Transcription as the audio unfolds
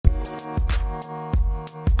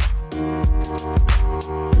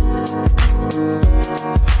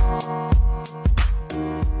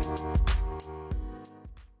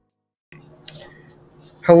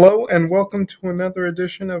Hello and welcome to another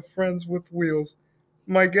edition of Friends with Wheels.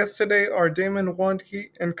 My guests today are Daman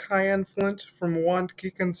Wandke and Kyann Flint from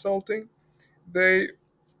Wandke Consulting. They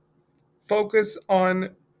focus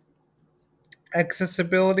on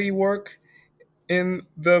accessibility work in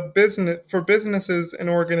the business for businesses and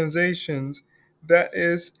organizations. That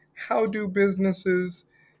is, how do businesses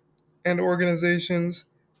and organizations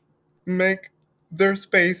make their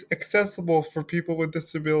space accessible for people with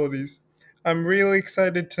disabilities? I'm really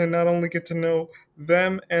excited to not only get to know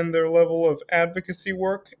them and their level of advocacy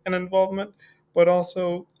work and involvement, but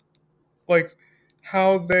also like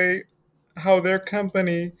how they how their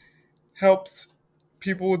company helps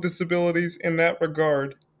people with disabilities in that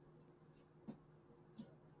regard.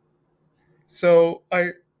 So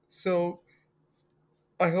so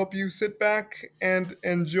I hope you sit back and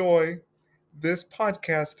enjoy this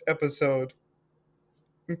podcast episode.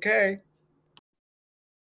 Okay.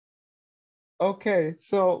 Okay,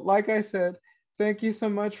 so like I said, thank you so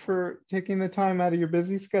much for taking the time out of your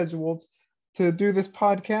busy schedules to do this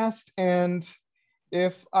podcast. And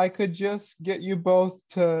if I could just get you both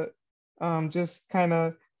to just kind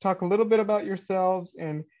of talk a little bit about yourselves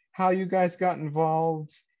and how you guys got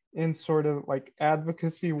involved in sort of like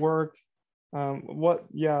advocacy work,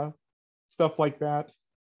 stuff like that.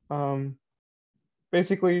 Um,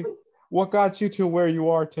 Basically, what got you to where you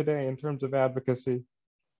are today in terms of advocacy?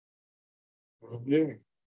 Yeah.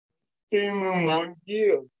 In an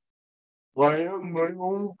idea, I have my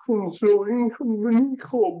own consulting company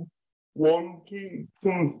called Wandke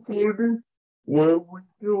Kyann, where we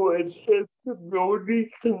do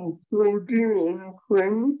accessibility consulting and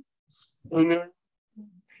training, and I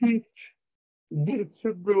teach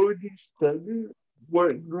disability studies,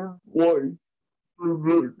 what is like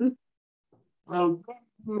reverted. In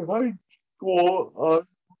high school, I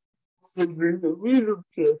was in the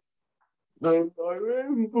leadership, and I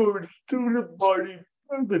ran for student body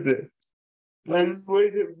president. And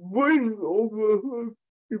when it went over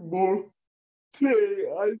people say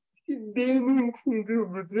I can damage into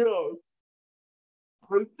the job.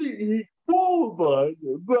 I think he qualified,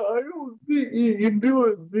 but I don't think he can do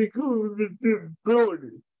it because of his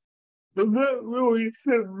disability. And that really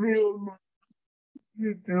set me on my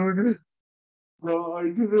duty. I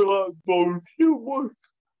did a lot of volunteer work.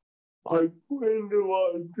 I planned a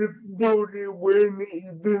lot of disability awareness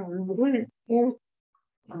events in high school.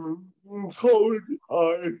 In college,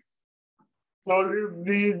 I started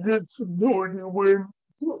the disability when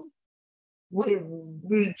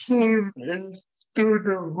became a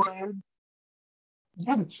student ran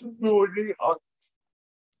disability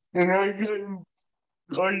and I got an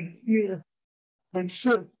idea and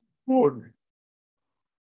set for it.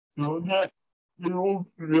 So that you know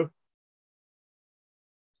the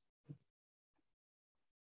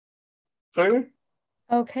okay?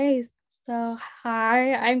 Okay, so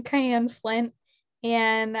hi, I'm Kyann Flint,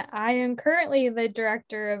 and I am currently the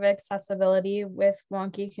Director of Accessibility with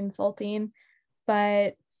Wonky Consulting.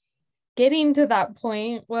 But getting to that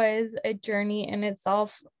point was a journey in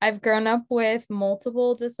itself. I've grown up with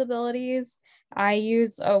multiple disabilities. I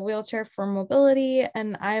use a wheelchair for mobility,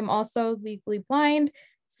 and I'm also legally blind.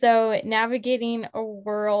 So navigating a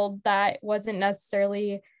world that wasn't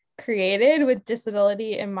necessarily created with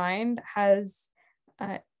disability in mind has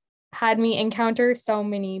uh, had me encounter so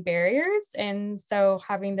many barriers. And so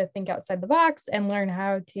having to think outside the box and learn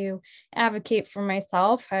how to advocate for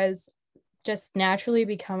myself has just naturally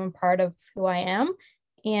become a part of who I am.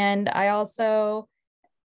 And I also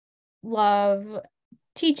love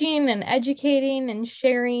teaching and educating and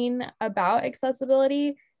sharing about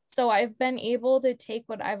accessibility. So I've been able to take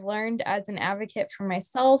what I've learned as an advocate for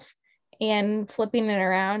myself and flipping it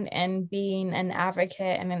around and being an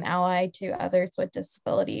advocate and an ally to others with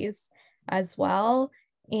disabilities as well.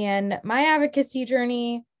 And my advocacy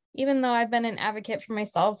journey, even though I've been an advocate for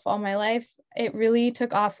myself all my life, it really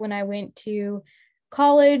took off when I went to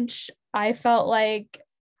college. I felt like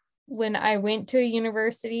when I went to a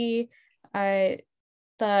university, the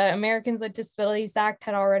Americans with Disabilities Act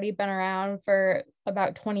had already been around for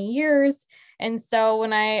about 20 years. And so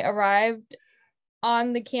when I arrived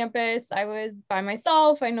on the campus, I was by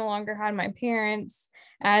myself. I no longer had my parents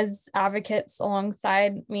as advocates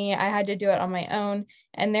alongside me. I had to do it on my own.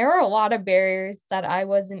 And there were a lot of barriers that I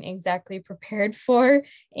wasn't exactly prepared for.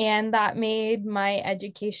 And that made my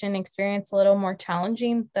education experience a little more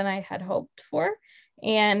challenging than I had hoped for.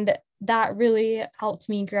 And that really helped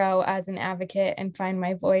me grow as an advocate and find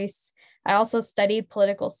my voice. I also studied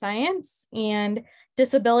political science, and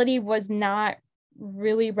disability was not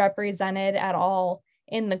really represented at all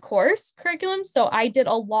in the course curriculum. So I did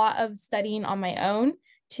a lot of studying on my own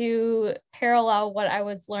to parallel what I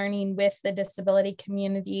was learning with the disability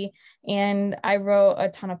community. And I wrote a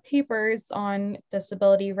ton of papers on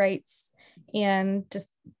disability rights and just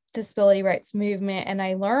disability rights movement. And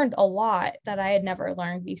I learned a lot that I had never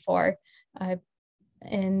learned before.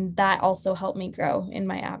 And that also helped me grow in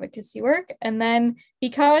my advocacy work. And then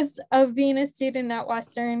because of being a student at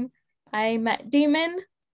Western, I met Daman,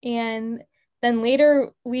 and then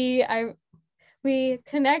later we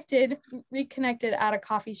reconnected at a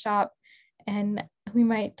coffee shop, and we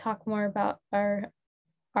might talk more about our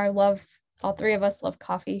love. All three of us love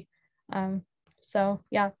coffee. So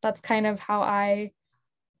yeah, that's kind of how I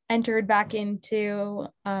entered back into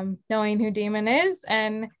knowing who Daman is,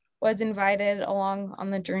 and was invited along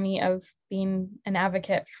on the journey of being an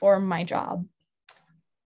advocate for my job.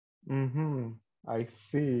 I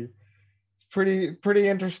see. It's pretty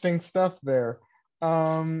interesting stuff there.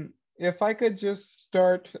 If I could just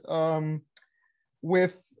start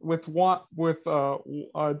with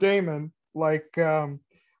Damon, like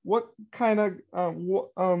what kind of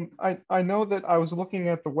I know that I was looking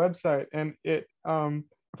at the website, and it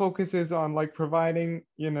focuses on like providing,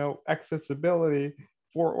 accessibility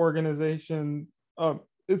for organizations.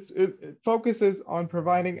 It focuses on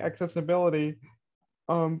providing accessibility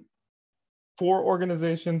for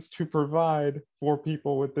organizations to provide for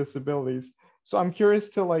people with disabilities. So I'm curious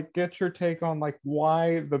to like get your take on like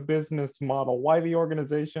why the business model, why the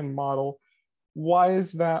organization model, why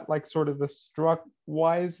is that like sort of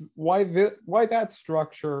why that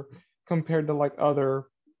structure compared to like other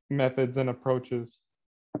methods and approaches?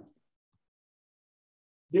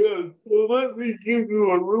 Yeah, so let me give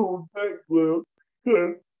you a little background.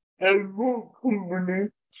 Because as most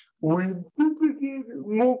companies, we duplicated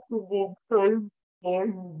multiple times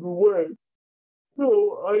on the web.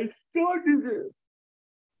 So I started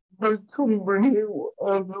the company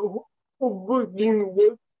as a booking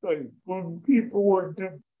website for people with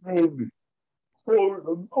disabilities for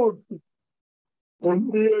the public.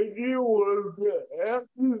 And the idea was that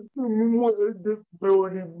after someone with a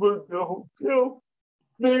disability booked the hotel,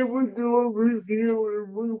 they would do a review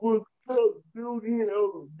and we would start building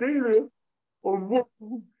out data on what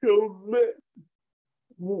hotels met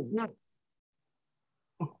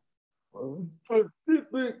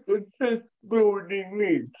specific accessibility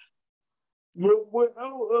needs. But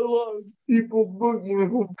without a lot of people booking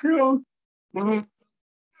hotels,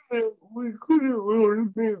 we couldn't really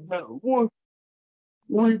make that work.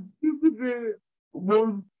 We pivoted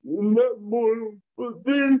once in that model, but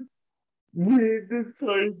then we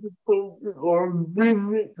decided to focus on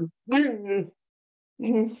business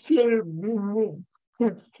instead of business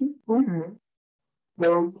consumer.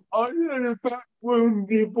 I had a background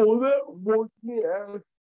people that working at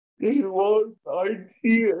a large IT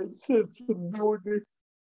accessibility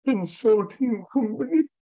consulting company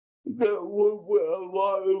that work with a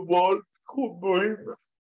lot of large corporations.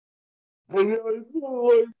 And I felt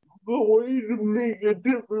like the way to make a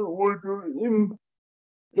difference was to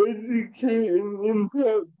educate and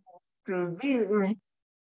impact the community.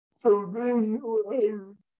 So then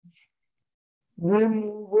when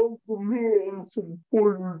you welcome me and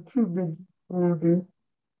supported to the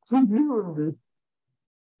community,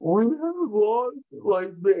 we have laws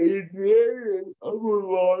like the ADA and other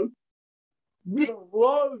laws. The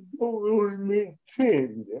laws don't really make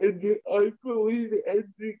sense. And I believe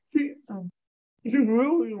education is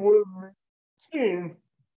really what makes sense.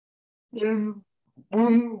 And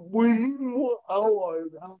we need more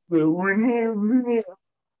allies out there. We need many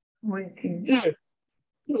we can get.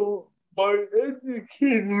 So by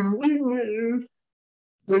educating leaders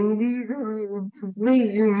and leaders into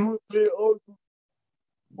making what they are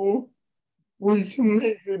for, we can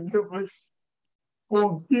make a difference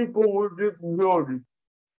for people with disabilities.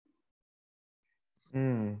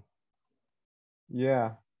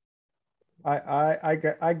 Yeah, I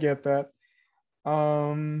get that.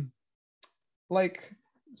 Like,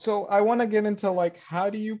 so I want to get into like how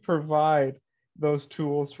do you provide those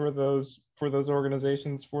tools for those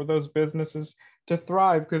organizations, for those businesses to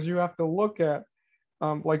thrive? Because you have to look at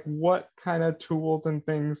like what kind of tools and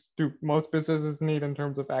things do most businesses need in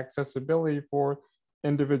terms of accessibility for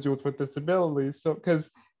individuals with disabilities. So because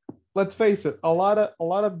let's face it, a lot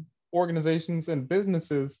of organizations and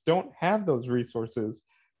businesses don't have those resources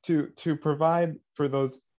to provide for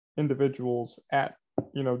those individuals at,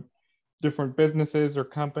 different businesses or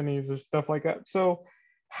companies or stuff like that. So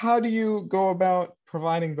how do you go about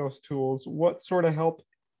providing those tools? What sort of help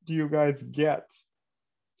do you guys get?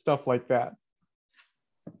 Stuff like that.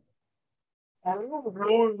 I don't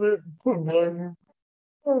know that providing.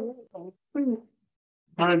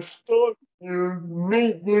 I started is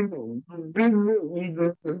making business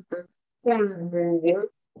more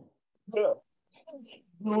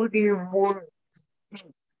accessibility more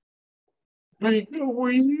because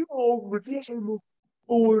we all the time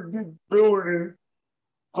for disability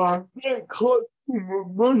that costs too much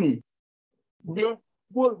money. That's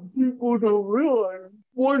what people don't realize.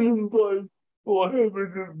 One in five will have a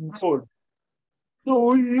disability.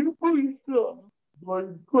 So you please stop by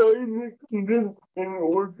trying to convince an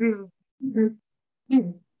organization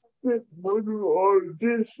that one our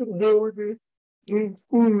disability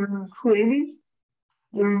including training,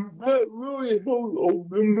 and that really helps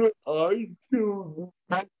open the eyes to the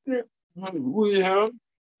fact that we have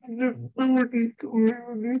a disability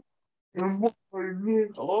community and what we need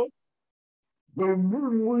us, and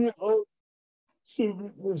then we have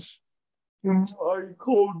civics in what I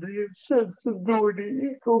call the accessibility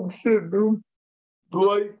ecosystem,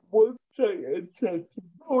 like website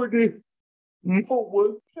accessibility. No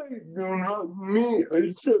website do not meet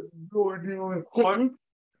accessibility requirements,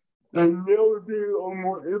 and now they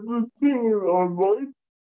almost everything is online.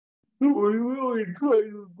 So we really try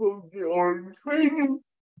to focus on training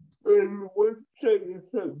and website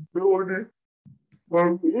accessibility.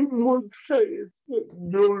 In website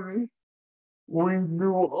accessibility, we do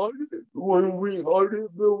audit when we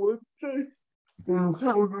audit the website and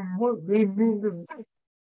tell them what they need to do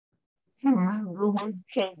to make the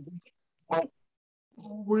website.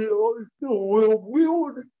 We also will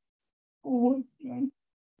build a website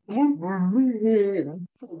when we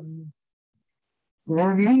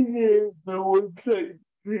the website.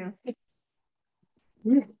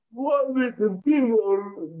 What we depend on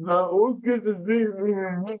the organization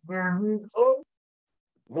and what their needs are,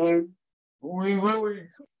 and we really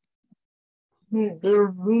meet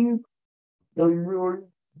their needs and really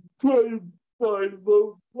try to find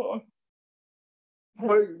low cost,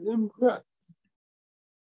 high impact,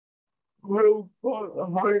 low cost,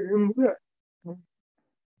 high impact.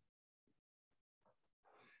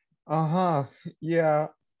 Uh-huh. Yeah.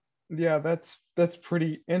 Yeah, that's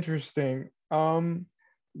pretty interesting.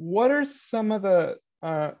 What are some of the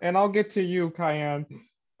and I'll get to you, Kyann,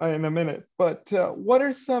 in a minute, but what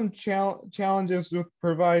are some challenges with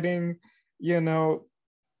providing, you know,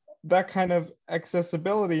 that kind of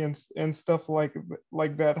accessibility and stuff like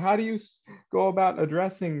that? How do you go about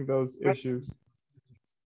addressing those issues?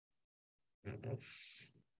 That's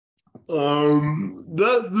a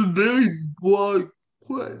very broad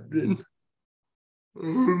question.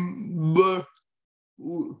 But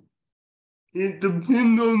it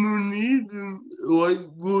depends on the need. And like,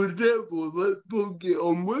 for example, let's focus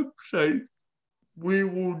on website. We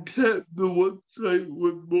will test the website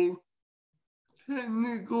with both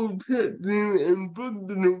technical testing and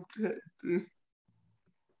functional testing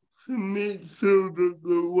to make sure that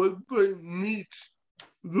the website meets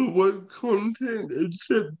the web content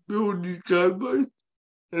accessibility guidelines,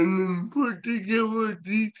 and then put together a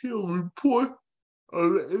detailed report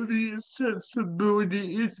of every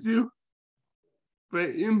accessibility issue,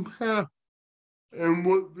 the impact, and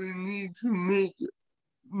what we need to make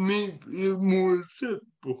it more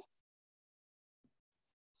accessible.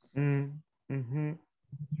 Mm-hmm.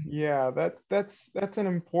 Yeah, that's an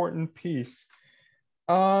important piece.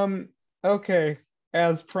 Okay,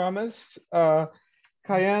 as promised,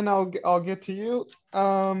 Kyann, I'll get to you.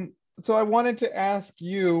 So I wanted to ask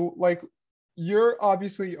you, like, you're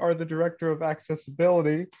obviously are the director of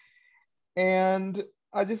accessibility, and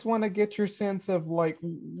I just want to get your sense of like,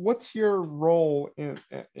 what's your role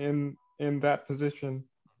in that position?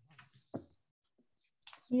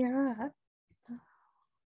 Yeah.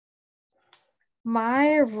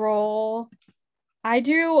 My role, I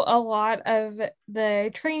do a lot of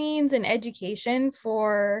the trainings and education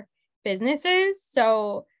for businesses.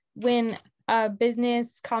 So when a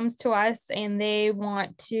business comes to us and they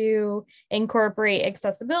want to incorporate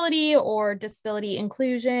accessibility or disability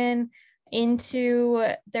inclusion into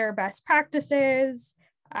their best practices,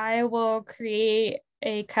 I will create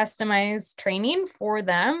a customized training for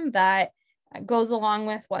them that goes along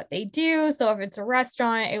with what they do. So if it's a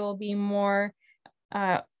restaurant, it will be more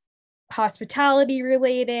hospitality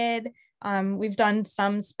related. We've done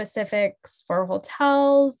some specifics for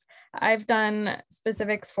hotels. I've done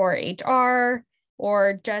specifics for HR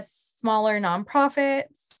or just smaller nonprofits.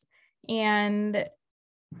 And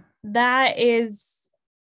that's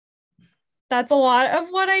a lot of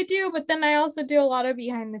what I do. But then I also do a lot of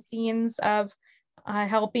behind the scenes of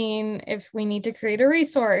helping if we need to create a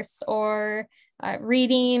resource or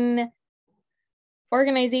reading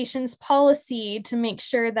organization's policy to make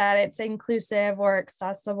sure that it's inclusive or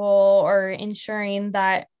accessible, or ensuring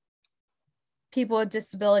that people with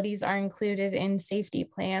disabilities are included in safety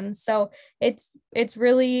plans. So it's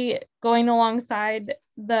really going alongside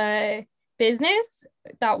the business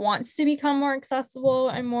that wants to become more accessible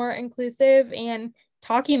and more inclusive, and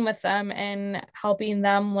talking with them and helping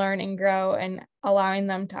them learn and grow and allowing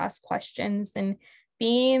them to ask questions and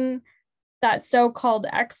being that so-called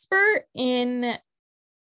expert in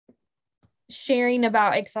sharing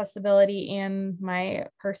about accessibility and my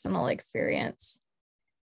personal experience.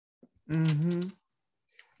 Mm-hmm.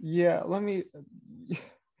 Yeah,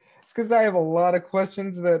 it's because I have a lot of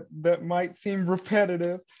questions that might seem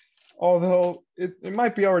repetitive, although it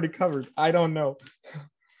might be already covered. I don't know.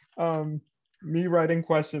 Me writing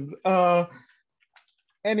questions.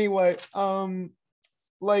 Anyway,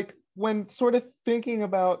 like when sort of thinking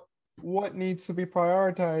about what needs to be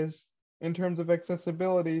prioritized in terms of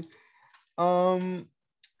accessibility, um,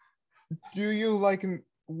 do you like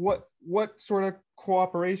what sort of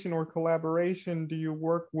cooperation or collaboration do you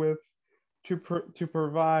work with to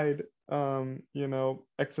provide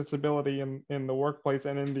accessibility in the workplace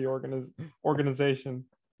and in the organization?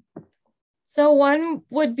 So one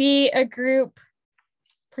would be a group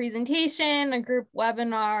presentation, a group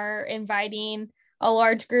webinar, inviting a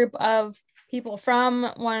large group of people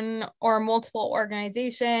from one or multiple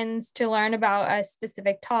organizations to learn about a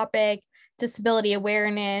specific topic, disability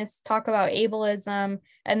awareness, talk about ableism,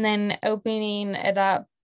 and then opening it up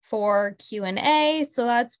for Q&A. So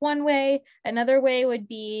that's one way. Another way would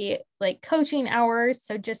be like coaching hours.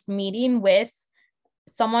 So just meeting with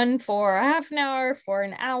someone for a half an hour, for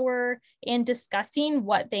an hour, and discussing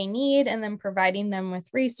what they need and then providing them with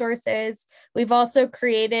resources. We've also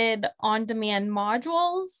created on-demand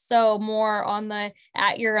modules, so more on the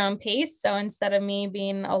at your own pace. So instead of me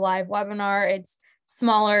being a live webinar, it's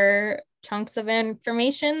smaller chunks of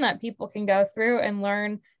information that people can go through and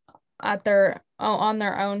learn on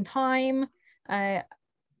their own time.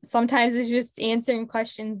 Sometimes it's just answering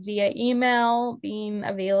questions via email, being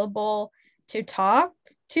available to talk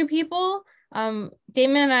to people. Damon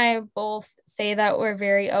and I both say that we're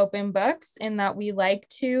very open books and that we like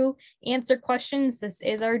to answer questions. This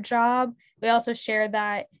is our job. We also share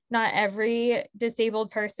that not every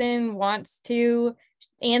disabled person wants to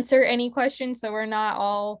answer any questions, so we're not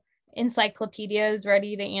all encyclopedias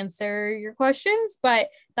ready to answer your questions, but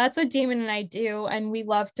that's what Damon and I do, and we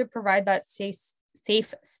love to provide that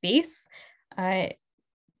safe space.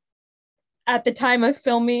 At the time of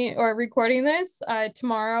filming or recording this,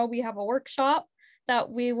 tomorrow we have a workshop that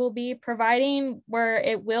we will be providing where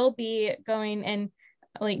it will be going and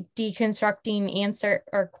like deconstructing answer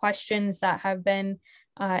or questions that have been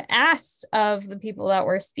asked of the people that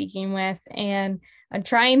we're speaking with, and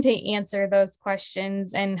trying to answer those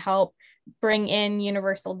questions and help bring in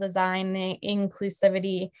universal design and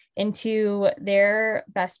inclusivity into their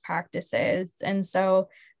best practices. And so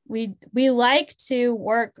we like to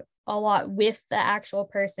work a lot with the actual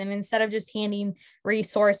person instead of just handing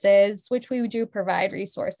resources, which we do provide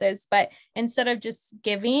resources, but instead of just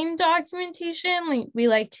giving documentation, we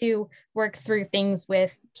like to work through things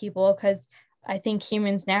with people, because I think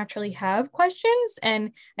humans naturally have questions.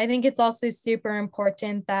 And I think it's also super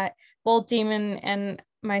important that both Damon and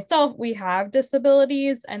myself, we have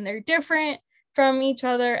disabilities and they're different from each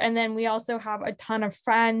other. And then we also have a ton of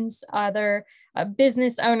friends, other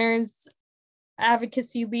business owners,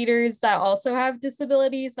 advocacy leaders that also have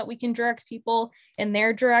disabilities that we can direct people in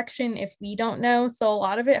their direction if we don't know. So a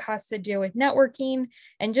lot of it has to do with networking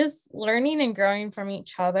and just learning and growing from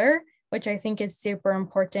each other, which I think is super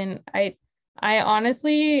important. I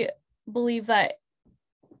honestly believe that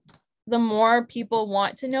the more people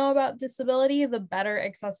want to know about disability, the better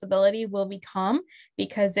accessibility will become,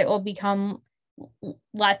 because it will become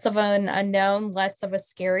less of an unknown, less of a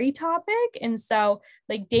scary topic. And so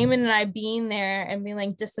like Damon and I being there and being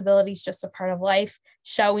like, disability is just a part of life,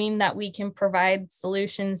 showing that we can provide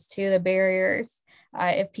solutions to the barriers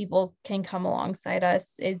if people can come alongside us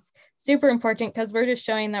is super important, because we're just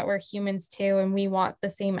showing that we're humans too and we want the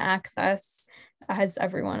same access as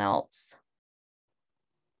everyone else.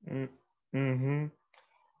 Mm-hmm.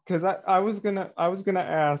 Because I was gonna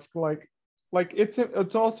ask, like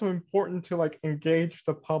it's also important to like engage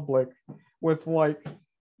the public with like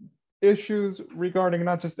issues regarding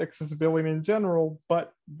not just accessibility in general,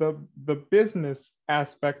 but the business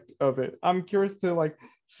aspect of it. I'm curious to like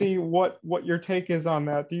see what your take is on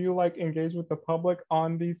that. Do you like engage with the public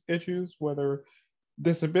on these issues, whether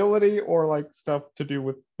disability or like stuff to do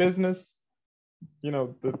with business,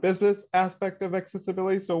 the business aspect of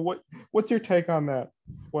accessibility? So what's your take on that?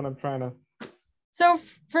 What I'm trying to. So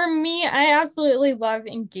for me, I absolutely love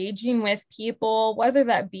engaging with people, whether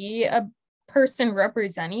that be a person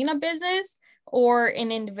representing a business or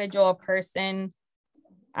an individual person.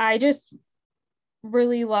 I just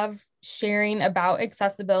really love sharing about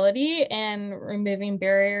accessibility and removing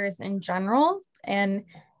barriers in general. And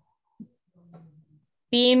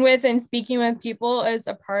being with and speaking with people is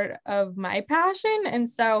a part of my passion. And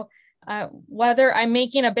so, whether I'm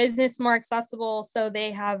making a business more accessible so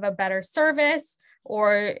they have a better service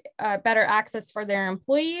or better access for their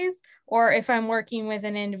employees, or if I'm working with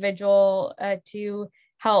an individual to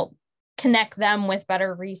help connect them with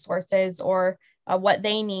better resources or what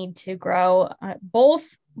they need to grow,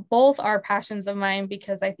 both are passions of mine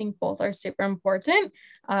because I think both are super important.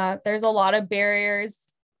 There's a lot of barriers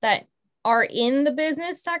that are in the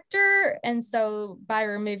business sector. And so by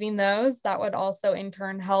removing those, that would also in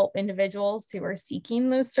turn help individuals who are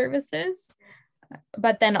seeking those services.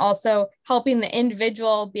 But then also helping the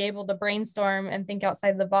individual be able to brainstorm and think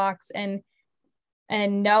outside the box and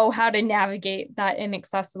know how to navigate that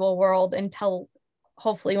inaccessible world until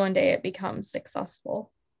hopefully one day it becomes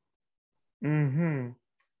accessible. Mm-hmm.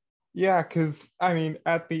 Yeah, because I mean,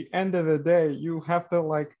 at the end of the day, you have to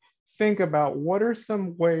like think about what are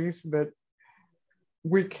some ways that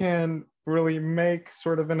we can really make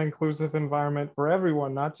sort of an inclusive environment for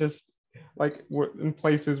everyone, not just like in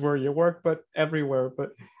places where you work, but everywhere.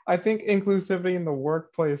 But I think inclusivity in the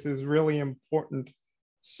workplace is really important.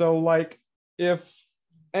 So like if,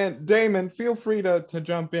 and Damon, feel free to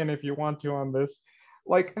jump in if you want to on this.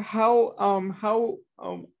 Like how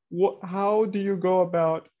do you go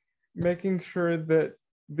about making sure that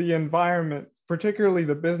the environment, particularly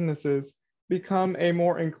the businesses, become a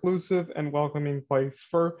more inclusive and welcoming place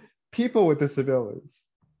for people with disabilities?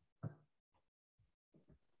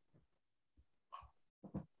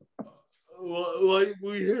 Like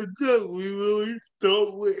we had said, we really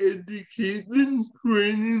start with education,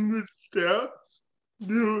 training the staff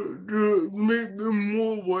to make them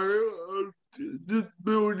more aware of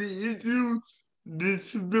disability issues,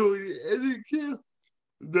 disability etiquette,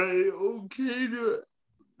 that it's okay to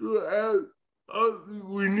ask us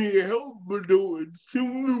we need help, but don't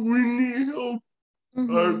assume we need help.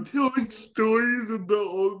 Mm-hmm. Telling stories about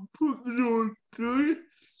our personal stories,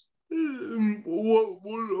 what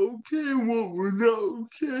was okay and what was not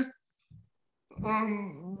okay.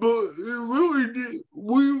 But it really did.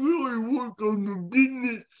 We really worked on the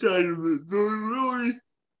business side of it. So it really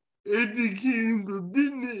educating the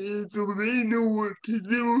businesses so they know what to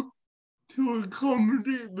do to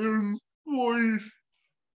accommodate their employees,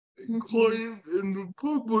 Mm-hmm. clients, and the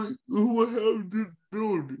public who have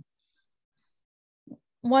disabilities.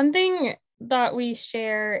 One thing that we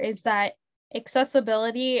share is that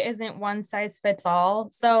accessibility isn't one size fits all.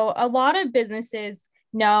 So a lot of businesses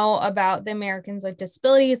know about the Americans with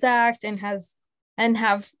Disabilities Act and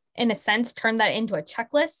have in a sense turned that into a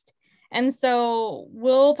checklist. And so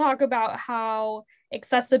we'll talk about how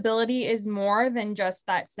accessibility is more than just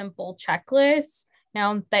that simple checklist.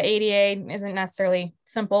 Now, the ADA isn't necessarily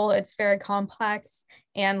simple, it's very complex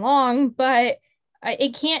and long, but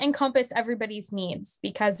it can't encompass everybody's needs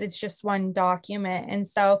because it's just one document. And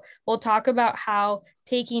so we'll talk about how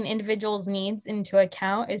taking individuals' needs into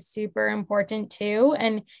account is super important too,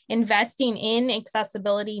 and investing in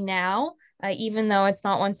accessibility now, even though it's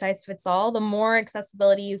not one size fits all. The more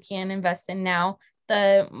accessibility you can invest in now,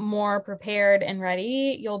 the more prepared and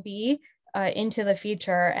ready you'll be into the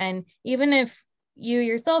future. And even if you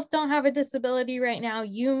yourself don't have a disability right now,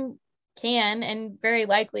 you can and very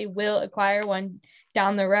likely will acquire one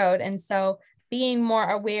down the road. And so being more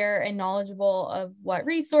aware and knowledgeable of what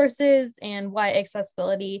resources and what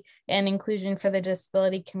accessibility and inclusion for the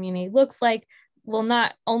disability community looks like will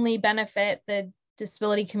not only benefit the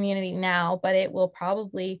disability community now, but it will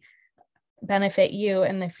probably benefit you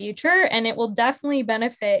in the future, and it will definitely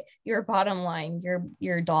benefit your bottom line,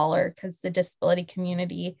 your dollar, because the disability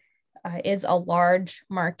community is a large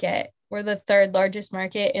market. We're the third largest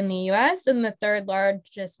market in the US and the third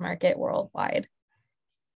largest market worldwide.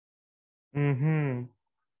 Mm-hmm.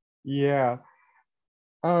 Yeah.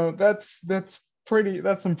 That's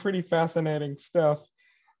some pretty fascinating stuff.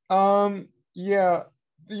 Yeah,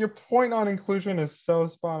 your point on inclusion is so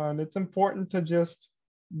spot on. It's important to just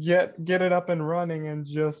get it up and running and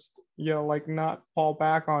just, you know, like not fall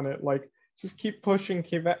back on it. Like just keep pushing,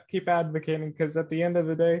 keep advocating, because at the end of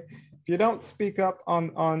the day, if you don't speak up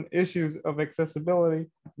on issues of accessibility,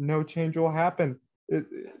 no change will happen.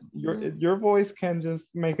 Your voice can just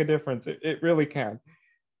make a difference. It really can.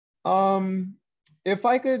 Um, if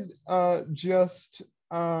I could just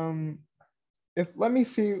if let me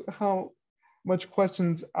see how much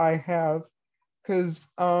questions I have, because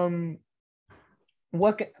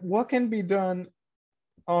what can be done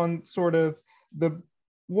on sort of the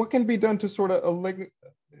what can be done to sort of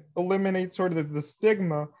eliminate sort of the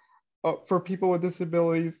stigma for people with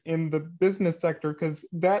disabilities in the business sector? Because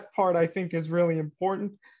that part I think is really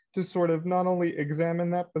important to sort of not only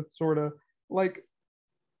examine that, but sort of like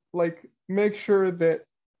make sure that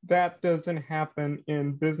that doesn't happen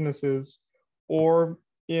in businesses or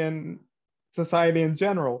in society in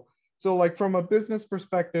general. So like from a business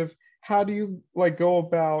perspective, how do you like go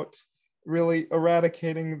about really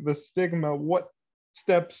eradicating the stigma? What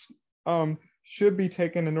steps should be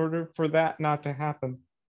taken in order for that not to happen?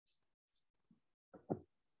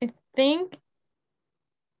 I think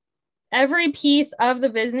every piece of the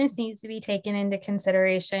business needs to be taken into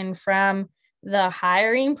consideration, from the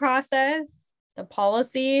hiring process, the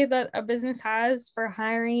policy that a business has for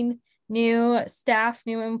hiring new staff,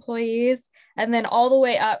 new employees, and then all the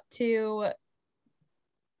way up to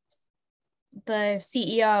the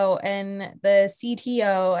CEO and the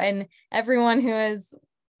CTO and everyone who is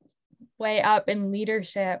way up in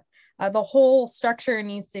leadership. The whole structure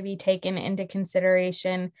needs to be taken into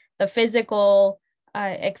consideration. The physical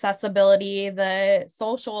accessibility, the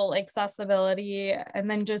social accessibility,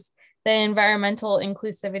 and then just the environmental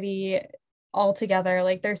inclusivity altogether.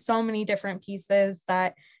 Like there's so many different pieces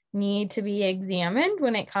that need to be examined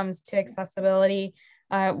when it comes to accessibility.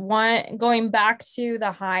 Going back to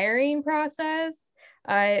the hiring process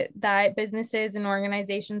that businesses and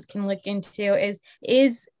organizations can look into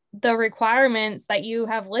is the requirements that you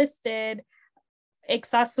have listed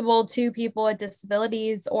accessible to people with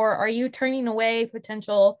disabilities, or are you turning away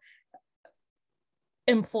potential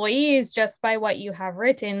employees just by what you have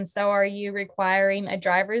written? So are you requiring a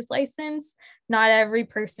driver's license? Not every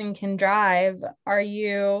person can drive. Are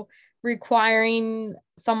you requiring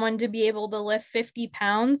someone to be able to lift 50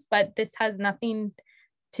 pounds, but this has nothing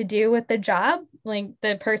to do with the job? Like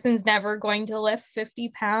the person's never going to lift 50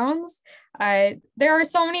 pounds. There are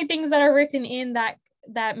so many things that are written in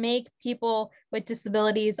that make people with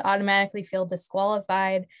disabilities automatically feel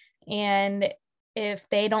disqualified. And if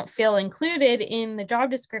they don't feel included in the job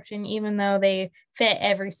description, even though they fit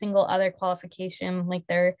every single other qualification, like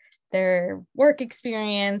their work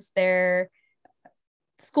experience, their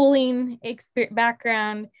schooling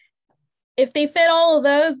background, if they fit all of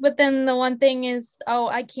those, but then the one thing is, oh,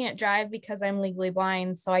 I can't drive because I'm legally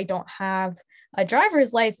blind, so I don't have a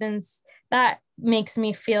driver's license, that makes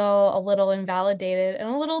me feel a little invalidated and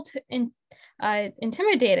a little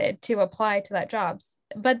intimidated to apply to that job.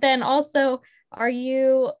 But then also, are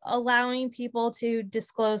you allowing people to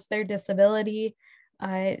disclose their disability?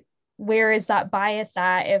 Where is that bias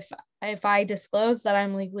at? If I disclose that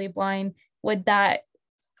I'm legally blind, would that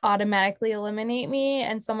automatically eliminate me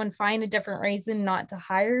and someone find a different reason not to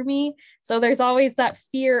hire me? So there's always that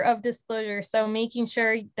fear of disclosure. So making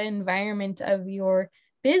sure the environment of your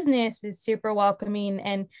business is super welcoming,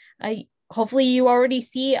 and hopefully you already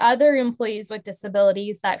see other employees with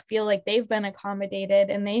disabilities that feel like they've been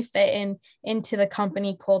accommodated and they fit into the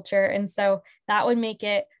company culture. And so that would make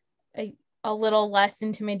it a little less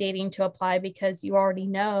intimidating to apply, because you already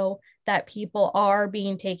know that people are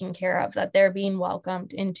being taken care of, that they're being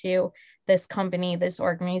welcomed into this company, this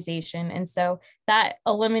organization. And so that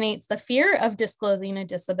eliminates the fear of disclosing a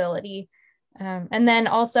disability. And then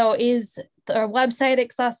also, is the website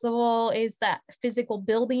accessible? Is that physical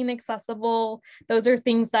building accessible? Those are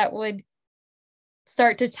things that would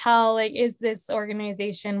start to tell, like, is this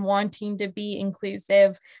organization wanting to be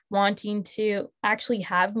inclusive, wanting to actually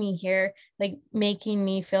have me here, like making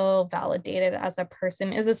me feel validated as a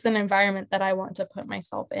person? Is this an environment that I want to put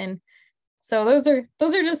myself in? So those are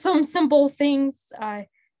just some simple things.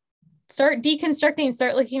 Start deconstructing,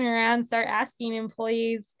 start looking around, start asking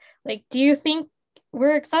employees, like, do you think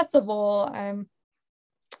we're accessible?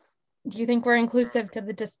 Do you think we're inclusive to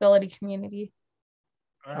the disability community?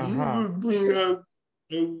 Uh-huh.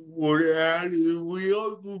 Would add is we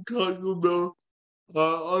also talk about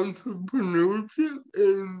entrepreneurship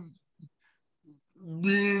and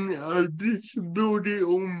being a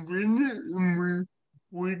disability-owned business, and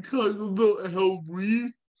we talk about how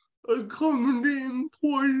we accommodate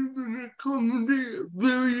employees and accommodate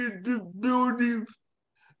various disabilities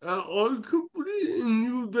at our company, and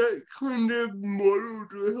use that kind of model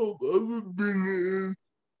to help other businesses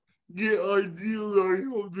get ideas on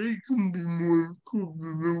how they can be more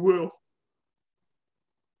inclusive as well.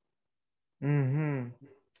 Mm-hmm.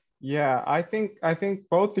 Yeah, I think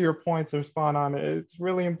both of your points are spot on. It's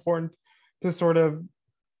really important to sort of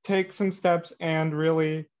take some steps and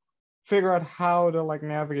really figure out how to like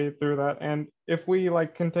navigate through that. And if we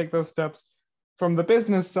like can take those steps from the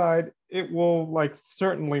business side, it will like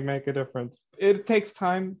certainly make a difference. It takes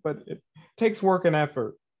time, but it takes work and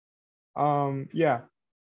effort. Yeah.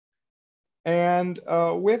 And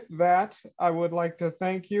with that, I would like to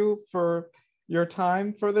thank you for your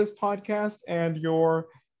time for this podcast, and your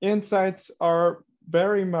insights are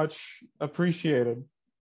very much appreciated.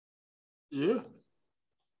 Yeah.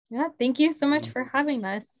 Yeah, thank you so much for having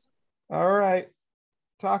us. All right.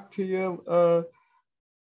 Talk to you.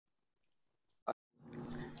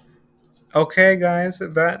 Okay, guys,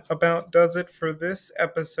 that about does it for this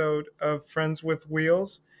episode of Friends with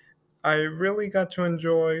Wheels. I really got to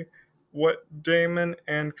enjoy what Daman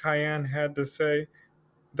and Kyann had to say.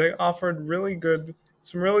 They offered some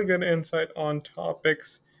really good insight on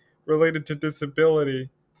topics related to disability,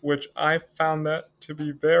 which I found that to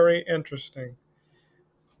be very interesting.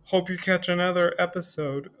 Hope you catch another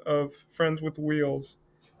episode of Friends with Wheels.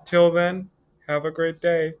 Till then, have a great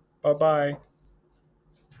day. Bye bye.